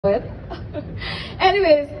with.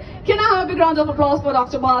 Anyways, can I have a big round of applause for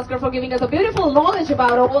Dr. Bhaskar for giving us a beautiful knowledge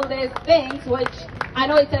about all these things, which I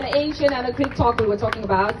know it's an ancient and a Greek talk we were talking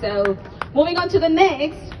about. So moving on to the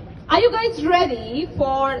next, are you guys ready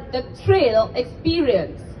for the trail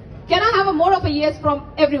experience? Can I have a more of a yes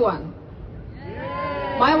from everyone?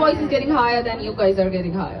 Yeah. My voice is getting higher than you guys are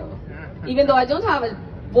getting higher. Even though I don't have a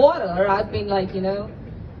water, I've been like,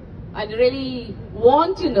 I really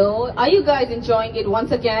want to know, are you guys enjoying it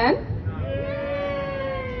once again?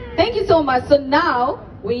 Thank you so much. So now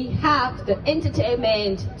we have the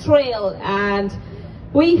entertainment trail and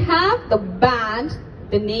we have the band.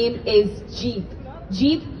 The name is Jeet.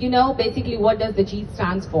 Jeet, basically what does the Jeet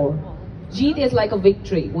stands for? Jeet is like a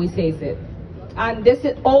victory, we say it. And this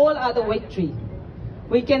is all other victory.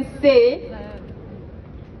 We can say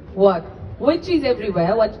what? Victory is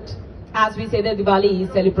everywhere. As we say, the Diwali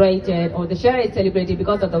is celebrated or the Shara is celebrated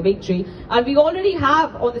because of the victory. And we already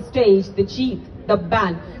have on the stage the Jeet, the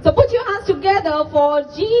band. So put your hands together for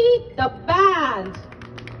Jeet, the band.